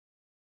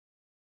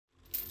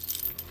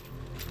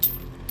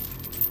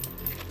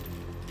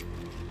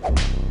Good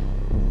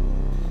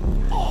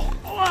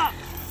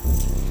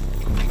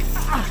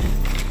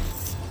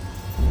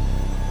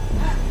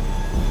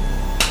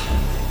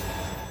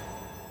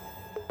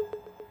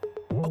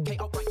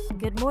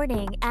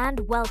morning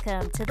and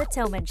welcome to The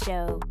Toman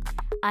Show.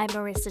 I'm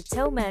Marissa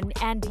Toman,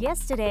 and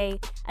yesterday,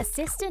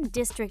 Assistant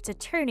District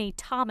Attorney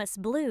Thomas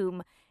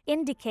Bloom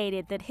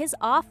indicated that his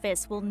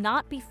office will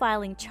not be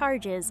filing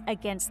charges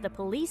against the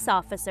police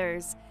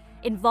officers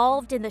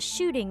involved in the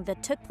shooting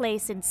that took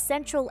place in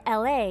central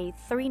LA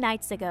 3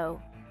 nights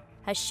ago.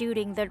 A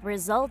shooting that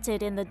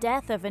resulted in the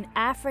death of an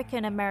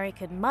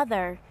African-American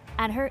mother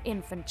and her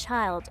infant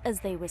child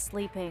as they were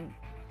sleeping.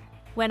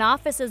 When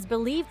officers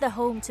believed the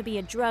home to be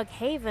a drug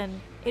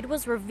haven, it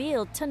was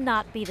revealed to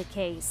not be the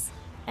case,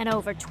 and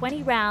over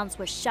 20 rounds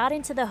were shot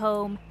into the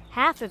home,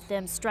 half of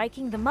them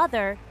striking the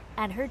mother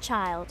and her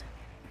child.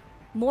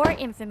 More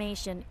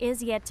information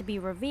is yet to be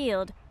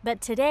revealed,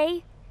 but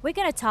today, we're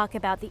going to talk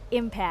about the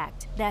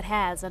impact that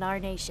has on our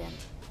nation.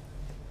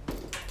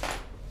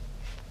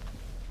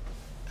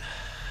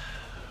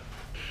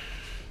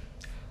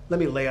 Let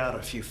me lay out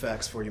a few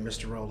facts for you,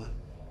 Mr. Rowland.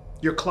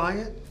 Your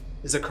client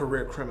is a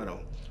career criminal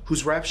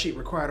whose rap sheet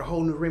required a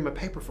whole new ream of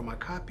paper for my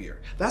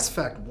copier. That's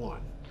fact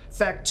one.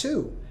 Fact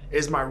two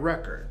is my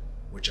record,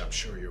 which I'm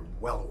sure you're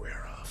well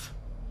aware of.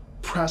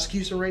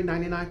 Prosecution rate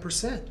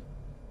 99%.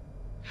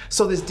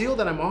 So this deal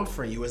that I'm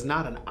offering you is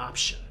not an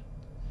option.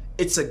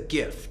 It's a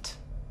gift.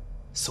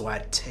 So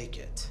I'd take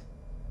it.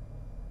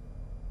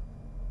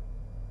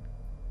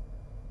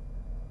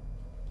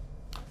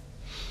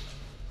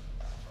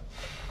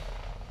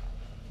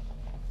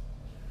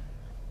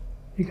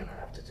 You're gonna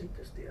have to take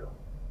this deal.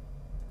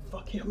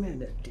 Fuck him in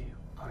that deal.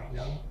 I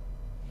know,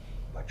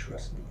 but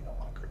trust me, you don't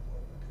want to go to war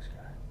with this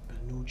guy.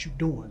 Better know what you're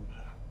doing,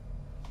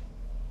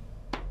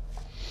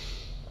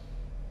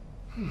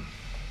 man.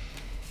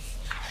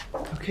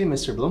 Okay,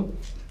 Mr. Bloom.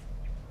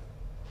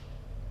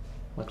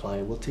 My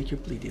client will take your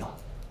plea deal.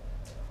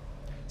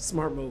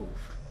 Smart move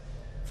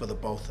for the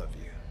both of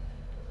you.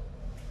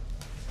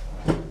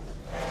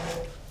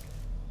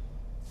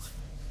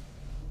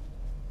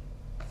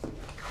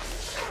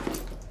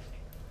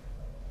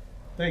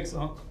 Thanks,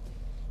 Unc.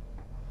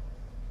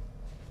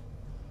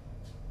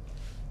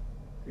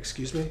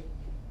 Excuse me?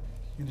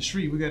 In the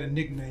street, we got a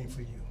nickname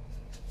for you.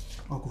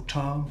 Uncle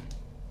Tom.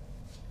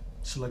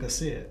 So like I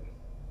said,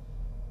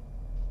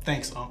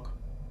 thanks, Unc.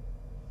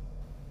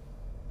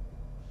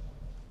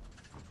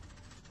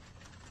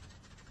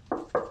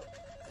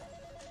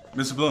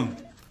 Mr. Bloom.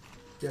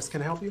 Yes,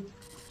 can I help you?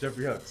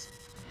 Jeffrey Hux.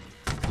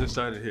 Just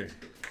started here.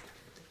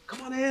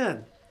 Come on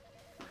in.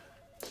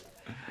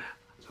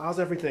 How's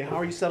everything? How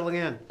are you settling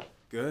in?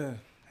 Good.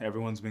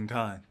 Everyone's been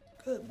kind.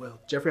 Good. Well,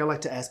 Jeffrey, I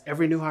like to ask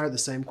every new hire the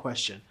same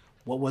question.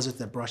 What was it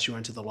that brought you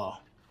into the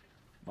law?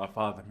 My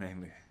father,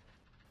 mainly.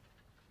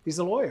 He's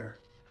a lawyer.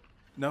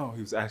 No,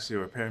 he was actually a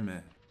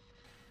repairman.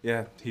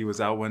 Yeah, he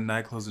was out one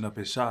night closing up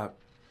his shop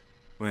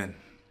when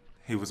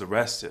he was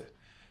arrested.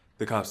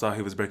 The cops thought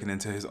he was breaking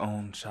into his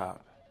own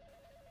shop.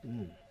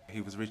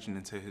 He was reaching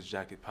into his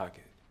jacket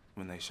pocket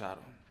when they shot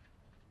him.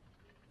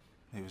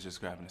 He was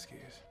just grabbing his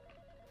keys.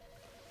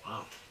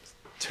 Wow,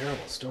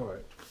 terrible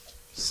story.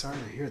 Sorry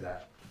to hear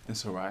that.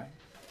 It's all right.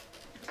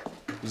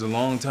 It was a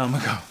long time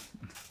ago.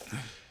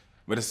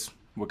 But it's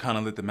what kind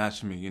of lit the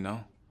match for me, you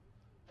know?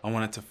 I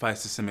wanted to fight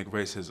systemic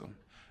racism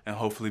and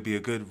hopefully be a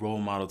good role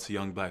model to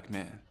young black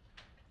men.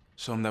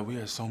 Show them that we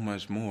are so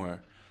much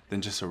more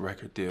than just a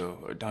record deal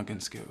or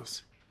dunking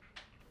skills.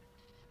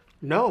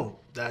 No,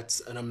 that's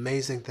an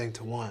amazing thing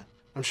to want.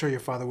 I'm sure your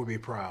father would be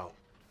proud.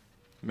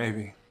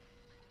 Maybe.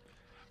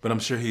 But I'm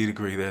sure he'd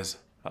agree there's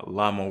a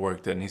lot more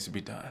work that needs to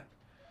be done.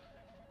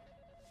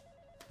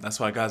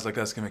 That's why guys like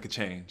us can make a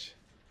change.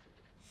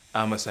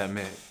 I must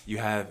admit, you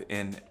have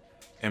an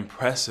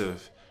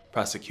impressive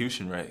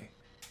prosecution rate.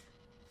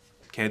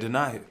 Can't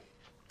deny it.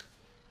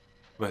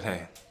 But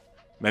hey,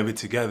 maybe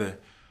together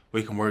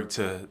we can work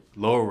to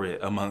lower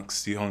it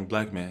amongst the young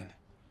black men.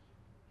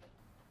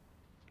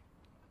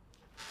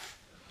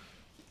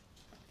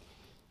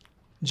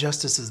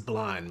 Justice is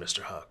blind, Mr.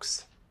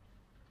 Hux.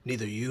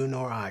 Neither you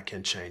nor I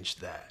can change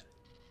that.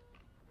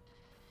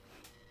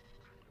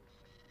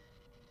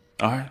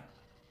 All right.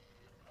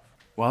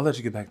 Well, I'll let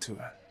you get back to it.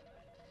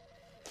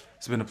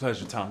 It's been a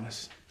pleasure,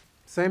 Thomas.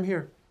 Same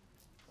here.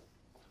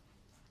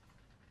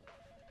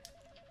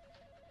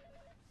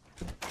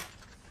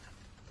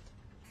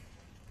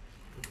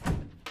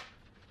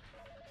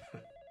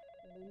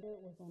 Linda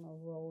was on a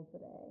roll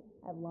today.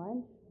 At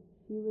lunch,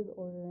 she was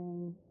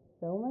ordering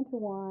so much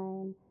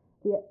wine.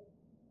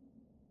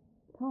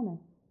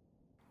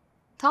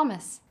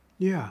 Thomas.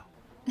 Yeah.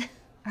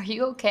 Are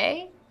you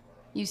okay?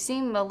 You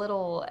seem a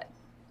little,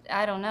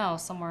 I don't know,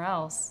 somewhere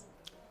else.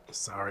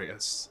 Sorry,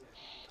 it's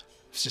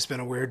just been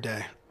a weird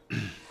day.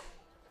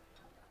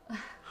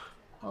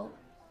 Well,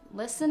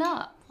 listen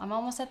up. I'm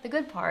almost at the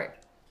good part.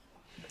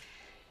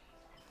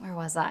 Where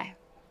was I?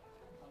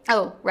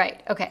 Oh,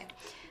 right, okay.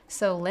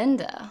 So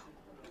Linda,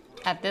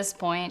 at this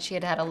point, she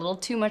had had a little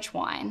too much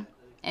wine.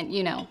 And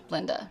you know,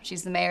 Linda,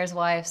 she's the mayor's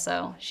wife,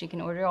 so she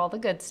can order all the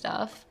good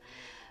stuff.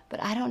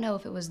 But I don't know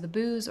if it was the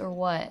booze or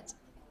what,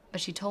 but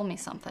she told me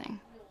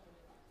something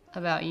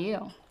about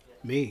you.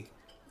 Me?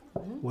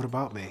 What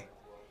about me?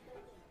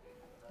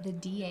 The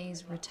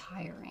DA's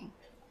retiring.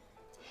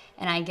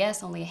 And I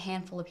guess only a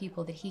handful of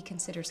people that he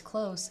considers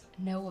close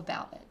know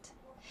about it.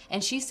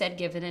 And she said,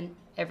 given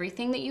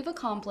everything that you've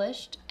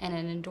accomplished and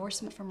an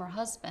endorsement from her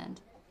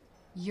husband,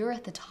 you're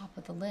at the top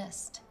of the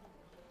list.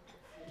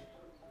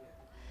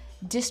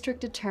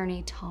 District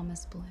Attorney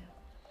Thomas Bloom.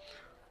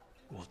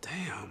 Well,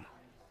 damn.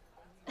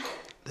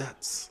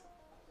 That's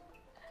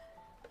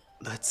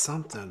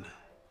something.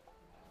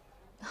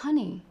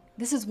 Honey,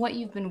 this is what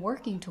you've been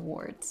working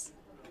towards.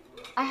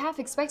 I half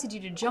expected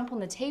you to jump on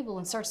the table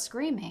and start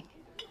screaming.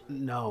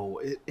 No,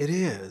 it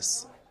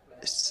is.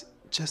 It's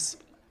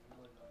just,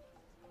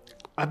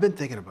 I've been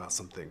thinking about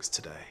some things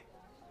today.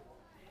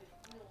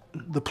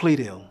 The plea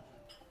deal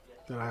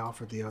that I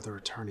offered the other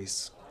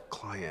attorney's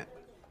client,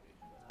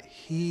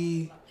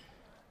 he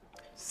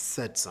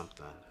said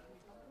something.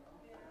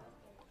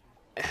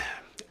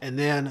 And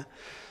then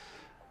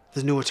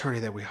the new attorney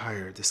that we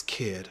hired, this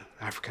kid,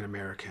 African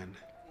American,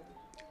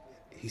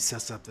 he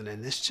said something,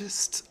 and it's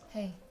just...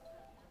 Hey,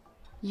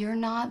 you're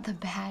not the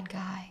bad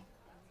guy,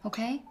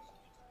 okay?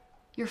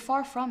 You're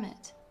far from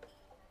it.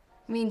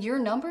 I mean, your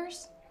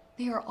numbers,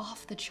 they are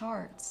off the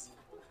charts.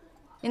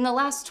 In the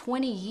last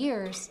 20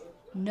 years,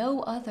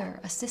 no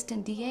other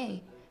assistant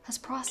DA has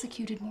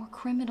prosecuted more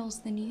criminals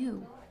than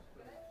you.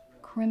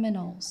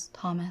 Criminals,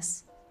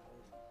 Thomas.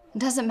 It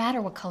doesn't matter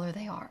what color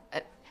they are.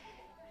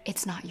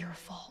 It's not your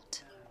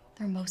fault.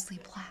 They're mostly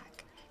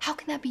black. How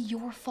can that be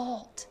your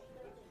fault?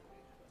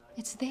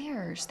 It's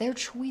theirs, their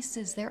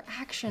choices, their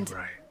actions.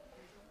 Right.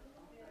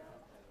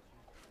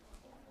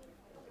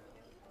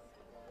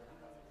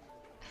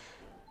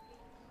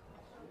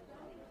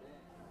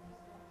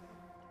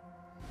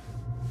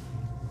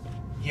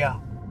 Yeah,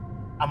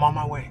 I'm on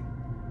my way.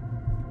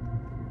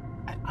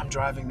 I'm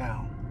driving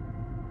now.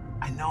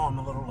 I know I'm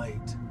a little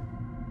late.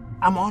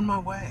 I'm on my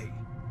way.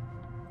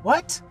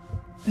 What?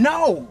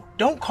 No,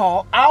 don't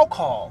call. I'll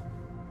call.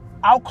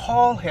 I'll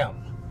call him.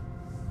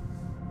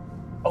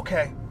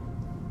 Okay,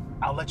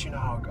 I'll let you know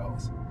how it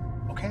goes.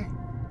 Okay,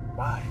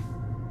 bye.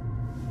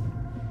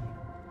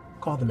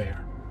 Call the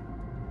mayor.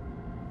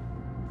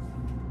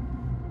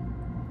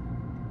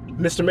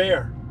 Mr.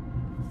 Mayor,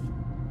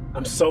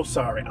 I'm so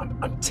sorry.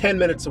 I'm 10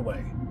 minutes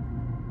away.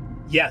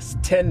 Yes,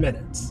 10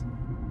 minutes.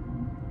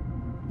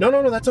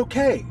 No, that's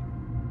okay.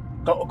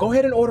 Go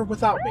ahead and order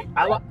without me.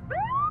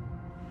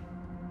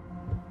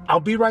 I'll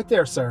be right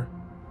there, sir.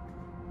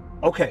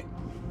 Okay.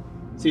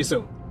 See you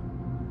soon.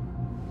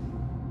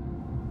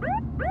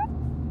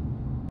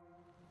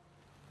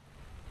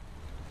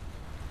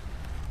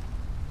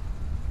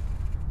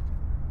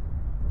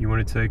 You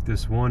want to take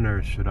this one,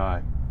 or should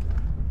I?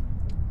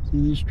 See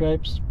these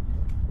stripes?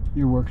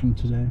 You're working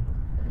today.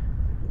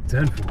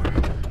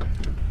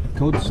 10-4.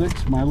 Code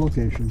 6, my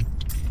location.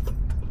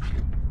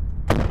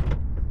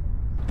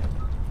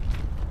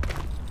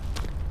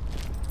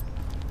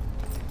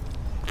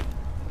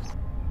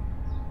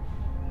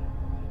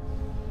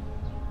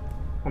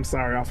 I'm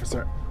sorry,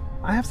 officer.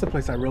 I have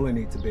someplace I really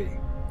need to be.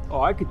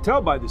 Oh, I could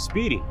tell by the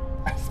speeding.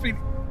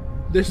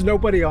 There's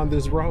nobody on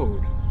this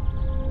road.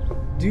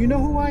 Do you know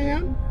who I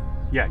am?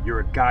 Yeah, you're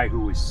a guy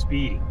who was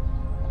speeding.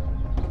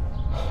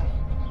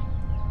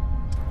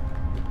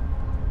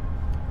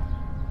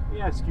 Let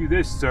me ask you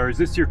this, sir. Is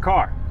this your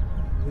car?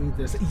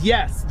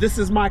 Yes, this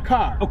is my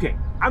car. Okay,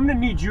 I'm gonna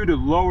need you to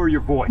lower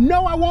your voice.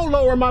 No, I won't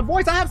lower my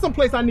voice. I have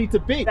someplace I need to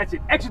be. That's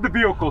it. Exit the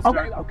vehicle,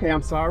 sir. Okay,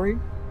 I'm sorry.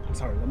 I'm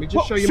sorry. Let me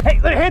just show you. Hey,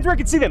 hands where I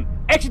can see them.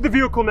 Exit the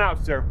vehicle now,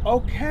 sir.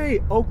 Okay.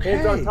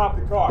 Hands on top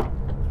of the car.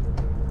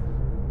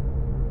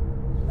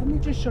 Let me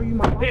just show you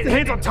my license.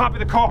 Hands on top of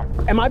the car.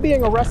 Am I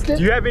being arrested?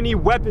 Do you have any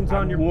weapons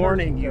on your person? I'm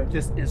warning you,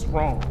 this is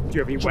wrong. Do you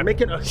have any weapons? You're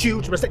making a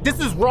huge mistake. This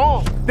is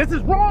wrong. This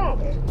is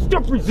wrong.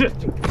 Stop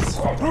resisting.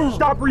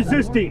 Stop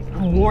resisting.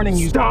 I'm warning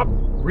you. Stop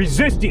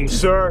resisting,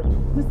 sir.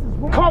 This is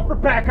wrong. Call for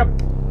backup.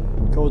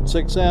 Code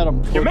 6,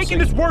 Adam. You're making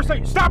this worse.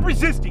 Stop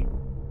resisting.